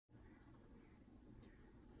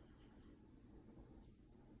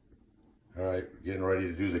Alright, getting ready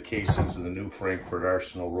to do the casings of the new Frankford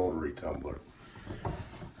Arsenal Rotary Tumbler.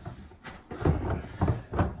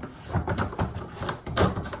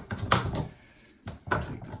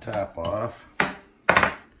 Take the top off.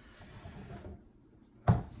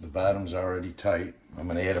 The bottom's already tight. I'm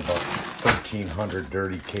going to add about 1,300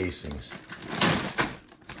 dirty casings.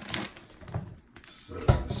 So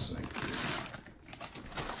this thing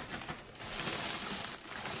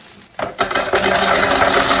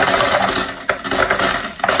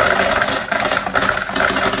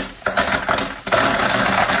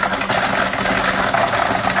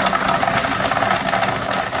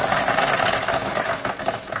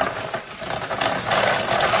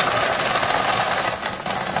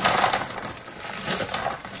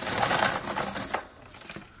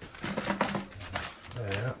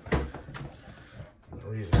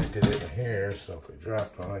here. So if it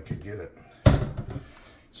dropped one, I could get it.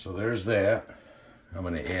 So there's that. I'm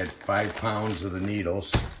going to add 5 pounds of the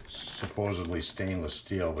needles, supposedly stainless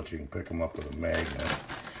steel, but you can pick them up with a magnet.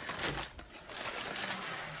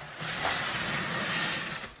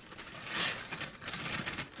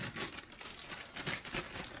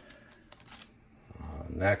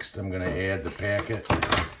 Next, I'm going to add the packet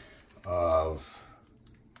of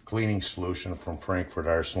cleaning solution from Frankford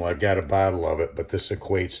Arsenal. I've got a bottle of it, but this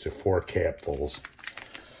equates to 4 capfuls.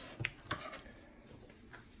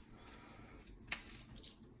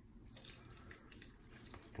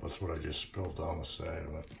 Plus what I just spilled down the side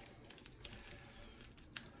of it.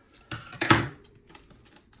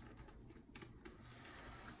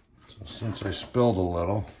 So since I spilled a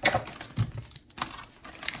little,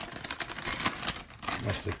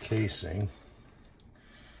 just a casing.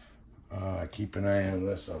 Keep an eye on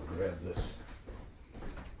this. I'll grab this.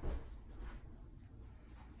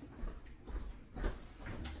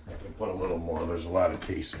 I can put a little more. There's a lot of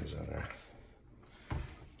casings in there.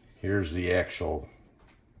 Here's the actual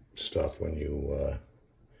stuff when you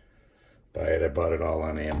buy it. I bought it all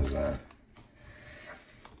on Amazon.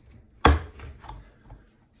 Let's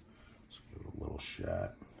give it a little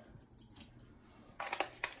shot.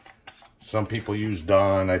 Some people use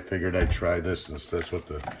Dawn. I figured I'd try this since that's what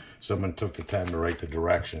someone took the time to write the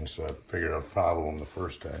directions, so I figured I'd follow them the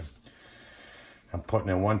first time. I'm putting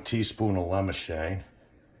in 1 teaspoon of lemon shine.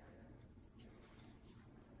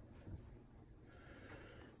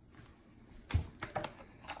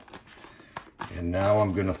 And now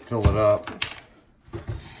I'm going to fill it up. I'm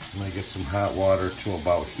going to get some hot water to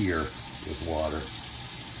about here with water.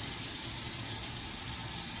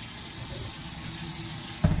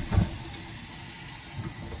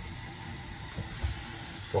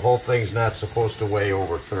 The whole thing's not supposed to weigh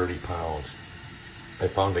over 30 pounds. I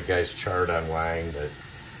found a guy's chart online that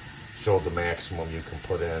showed the maximum you can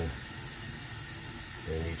put in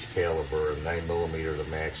each caliber. 9mm, the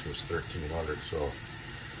max was 1,300, so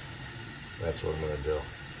that's what I'm going to do.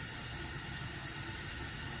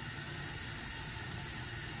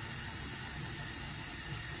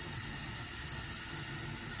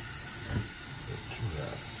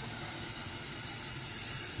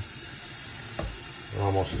 We're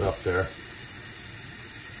almost up there.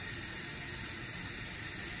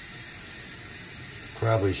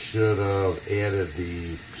 Probably should have added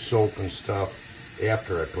the soap and stuff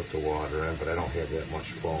after I put the water in, but I don't have that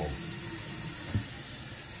much foam.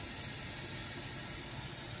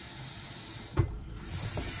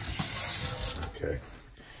 Okay.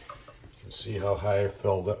 You can see how high I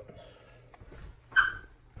filled it.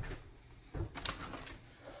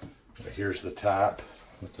 Here's the top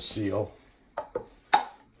with the seal.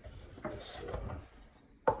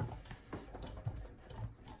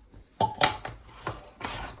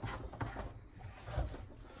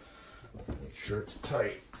 Make sure it's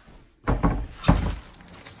tight.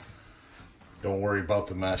 Don't worry about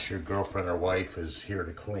the mess. Your girlfriend or wife is here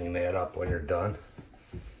to clean that up when you're done.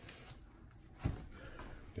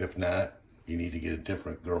 If not, you need to get a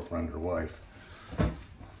different girlfriend or wife.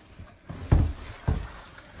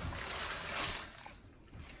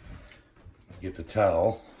 Get the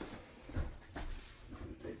towel.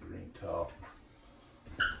 Big green towel.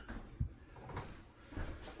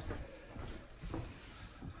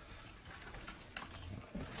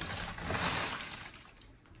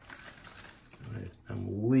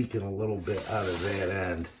 I'm leaking a little bit out of that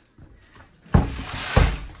end.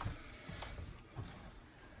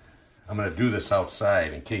 I'm going to do this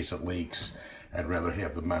outside in case it leaks. I'd rather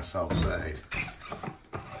have the mess outside.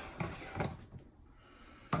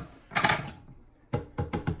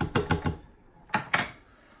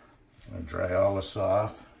 Dry all this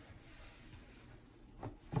off.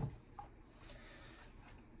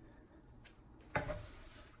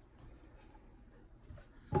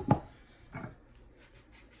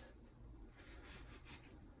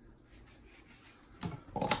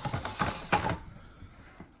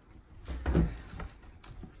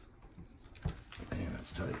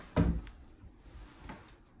 tight.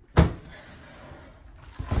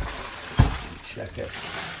 Check it.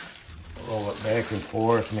 Roll it back and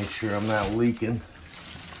forth, make sure I'm not leaking.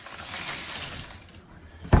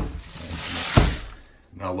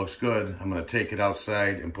 Now it looks good. I'm going to take it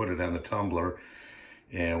outside and put it on the tumbler.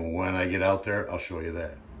 And when I get out there, I'll show you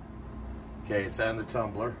that. Okay, it's on the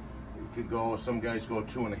tumbler. You could go, some guys go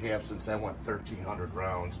 2.5, since I went 1,300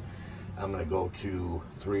 rounds. I'm going to go to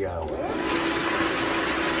 3 hours.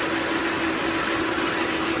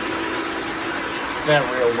 Not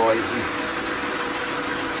real noisy.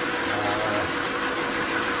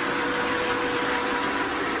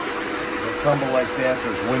 It'll tumble like that.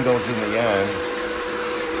 There's windows in the end.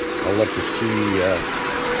 I'll let you see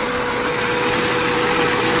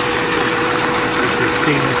the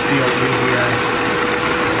stainless steel media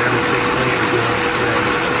and everything clean to go.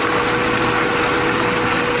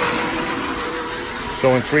 So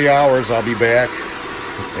in 3 hours I'll be back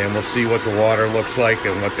and we'll see what the water looks like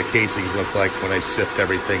and what the casings look like when I sift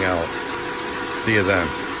everything out. See you then.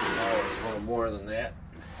 Oh, a little more than that.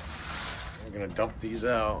 I'm gonna dump these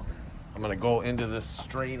out. I'm gonna go into this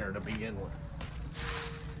strainer to begin with.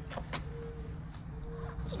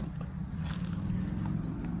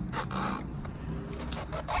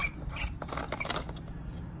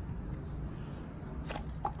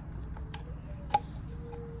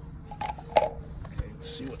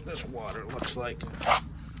 See what this water looks like.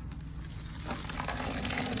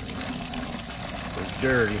 It's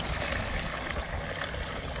dirty.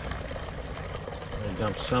 I'm gonna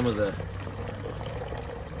dump some of the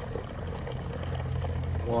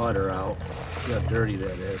water out. See how dirty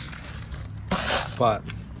that is. But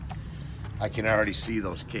I can already see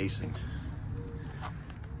those casings.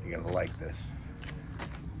 You're gonna like this.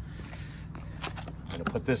 I'm gonna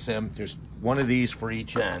put this in. There's one of these for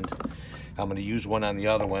each end. I'm going to use one on the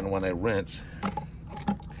other one when I rinse.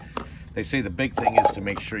 They say the big thing is to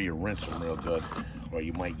make sure you rinse them real good, or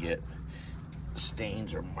you might get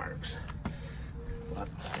stains or marks. But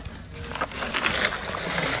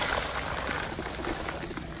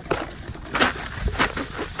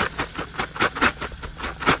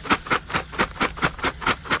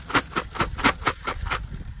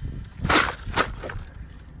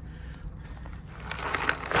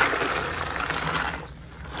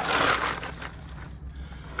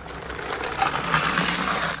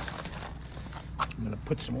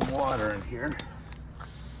put some water in here.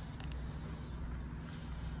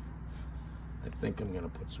 I think I'm going to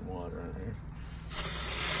put some water in here.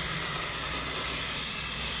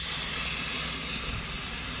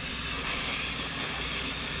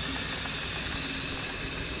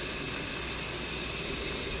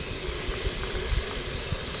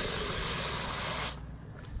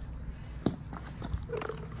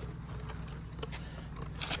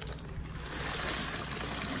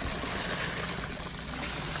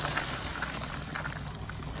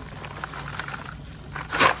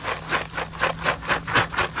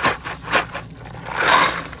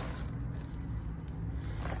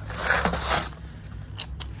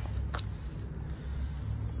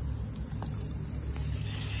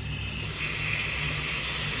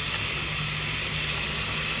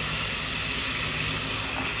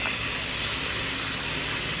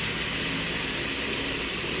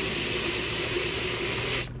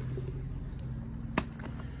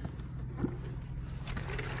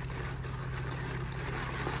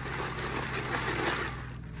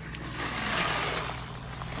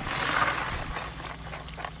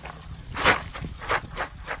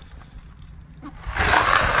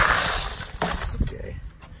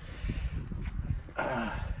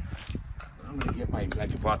 I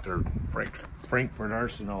bought their Frankford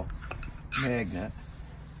Arsenal magnet.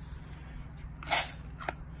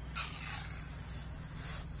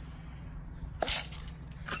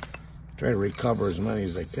 Try to recover as many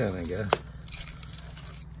as I can, I guess.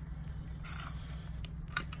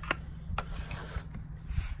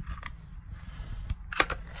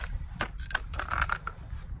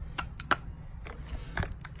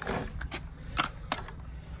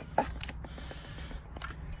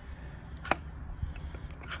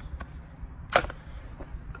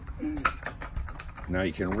 Now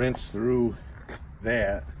you can rinse through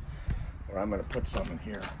that, or I'm going to put some in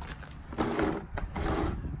here and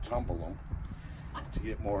tumble them to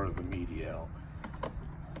get more of the media out.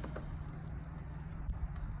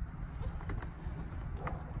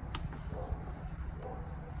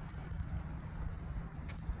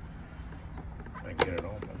 If I can get it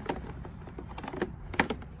open.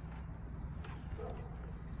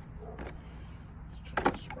 Let's try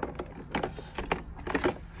this around like this.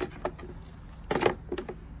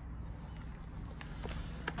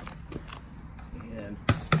 And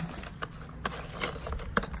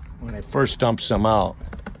I first dumped some out,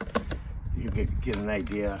 you get an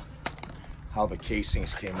idea how the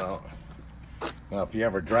casings came out. Now, if you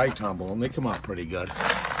ever dry tumble them, they come out pretty good.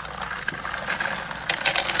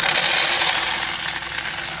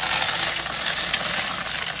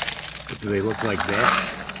 But do they look like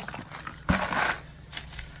that?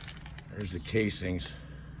 There's the casings.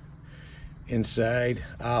 Inside,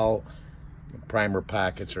 out, the primer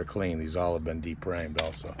pockets are clean. These all have been de-primed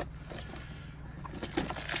also.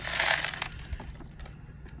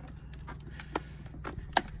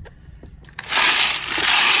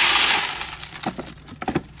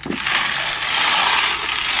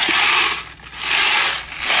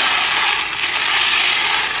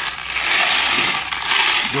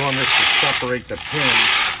 Doing this to separate the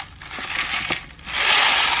pins.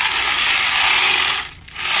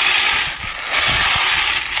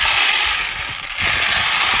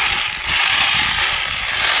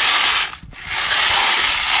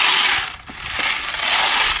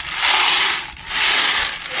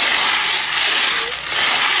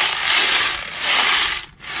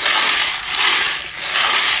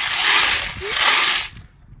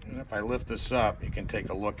 If I lift this up, you can take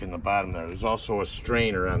a look in the bottom there. There's also a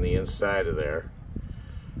strainer on the inside of there,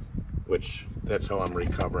 which that's how I'm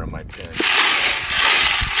recovering my pin.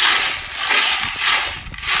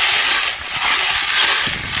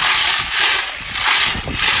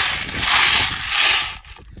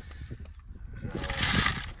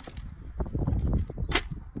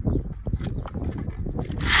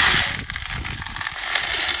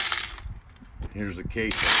 Here's the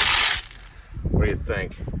casing. What do you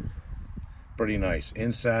think? Pretty nice.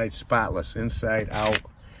 Inside, spotless. Inside, out.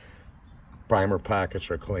 Primer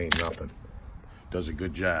pockets are clean. Nothing. Does a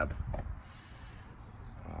good job.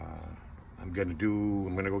 I'm gonna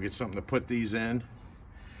go get something to put these in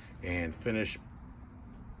and finish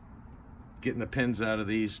getting the pins out of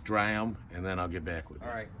these, dry them, and then I'll get back with you.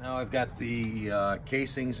 All right, now I've got the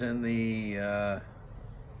casings and the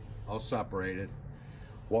all separated.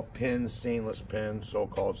 What pins, stainless pins,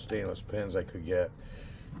 so-called stainless pins I could get.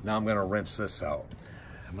 Now I'm gonna rinse this out.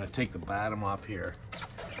 I'm gonna take the bottom off here.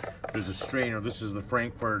 There's a strainer. This is the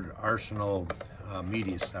Frankford Arsenal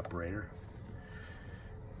media separator.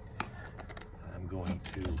 I'm going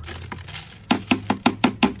to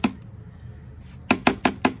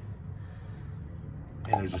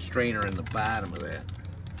and there's a strainer in the bottom of that.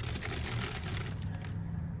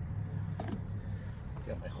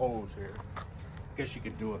 Got my hose here. I guess you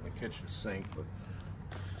could do it in the kitchen sink, but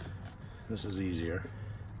this is easier.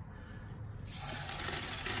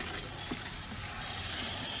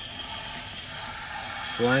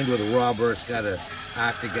 It's lined with rubber. It's got an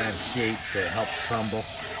octagon shape that helps tumble.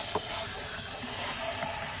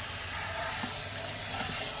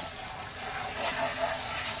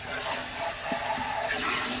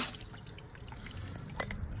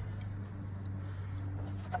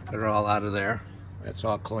 They're all out of there. That's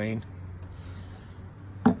all clean.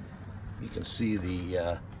 You can see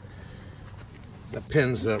the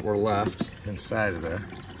pins that were left inside of there.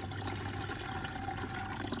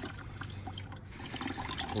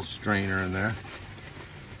 Little strainer in there,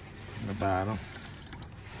 in the bottom.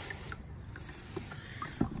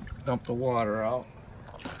 Dump the water out.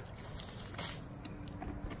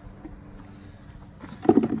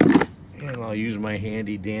 And I'll use my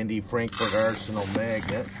handy dandy Frankford Arsenal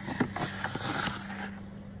magnet.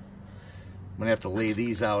 I'm gonna have to lay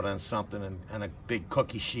these out on something and on a big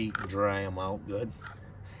cookie sheet and dry them out good.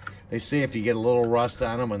 They say if you get a little rust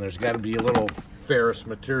on them and there's got to be a little ferrous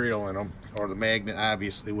material in them, or the magnet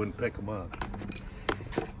obviously wouldn't pick them up.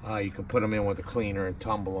 You can put them in with a cleaner and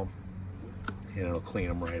tumble them, and it'll clean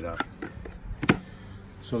them right up.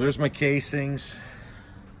 So there's my casings,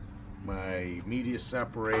 my media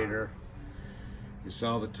separator. You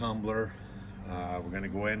saw the tumbler. We're gonna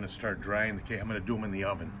go in and start drying the case. I'm gonna do them in the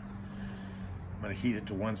oven. I'm gonna heat it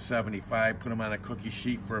to 175, put them on a cookie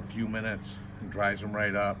sheet for a few minutes, and dries them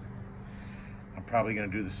right up. I'm probably gonna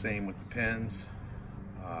do the same with the pins.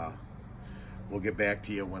 We'll get back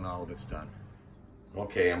to you when all of it's done.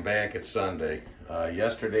 Okay, I'm back. It's Sunday.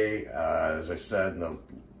 Yesterday, as I said in the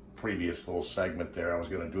previous little segment there, I was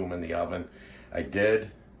gonna do them in the oven. I did.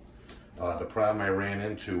 The problem I ran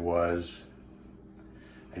into was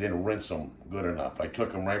I didn't rinse them good enough. I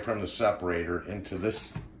took them right from the separator into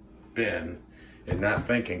this bin, and not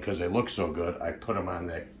thinking, because they look so good, I put them on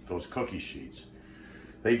those cookie sheets.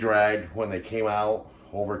 They dried. When they came out,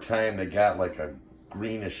 over time they got like a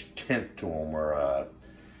greenish tint to them, or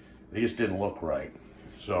they just didn't look right.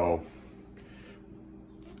 So,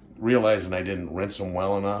 realizing I didn't rinse them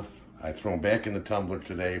well enough, I threw them back in the tumbler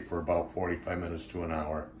today for about 45 minutes to an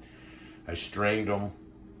hour. I strained them,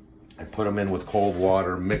 I put them in with cold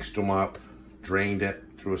water, mixed them up, drained it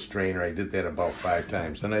through a strainer. I did that about 5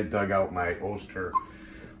 times. Then I dug out my Oster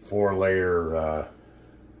 4-layer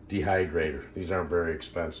dehydrator. These aren't very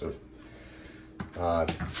expensive.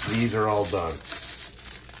 These are all done.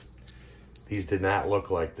 These did not look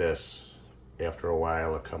like this after a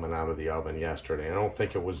while of coming out of the oven yesterday. I don't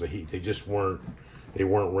think it was the heat. They just weren't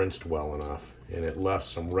rinsed well enough, and it left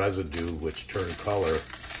some residue which turned color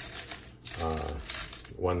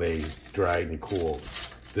when they dried and cooled.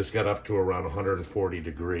 This got up to around 140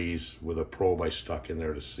 degrees with a probe I stuck in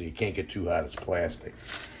there to see. You can't get too hot, it's plastic.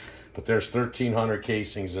 But there's 1,300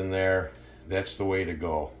 casings in there. That's the way to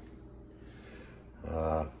go.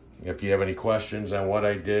 If you have any questions on what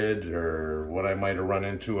I did or what I might have run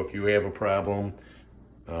into, if you have a problem,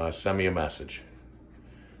 send me a message.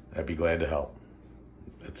 I'd be glad to help.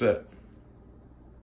 That's it.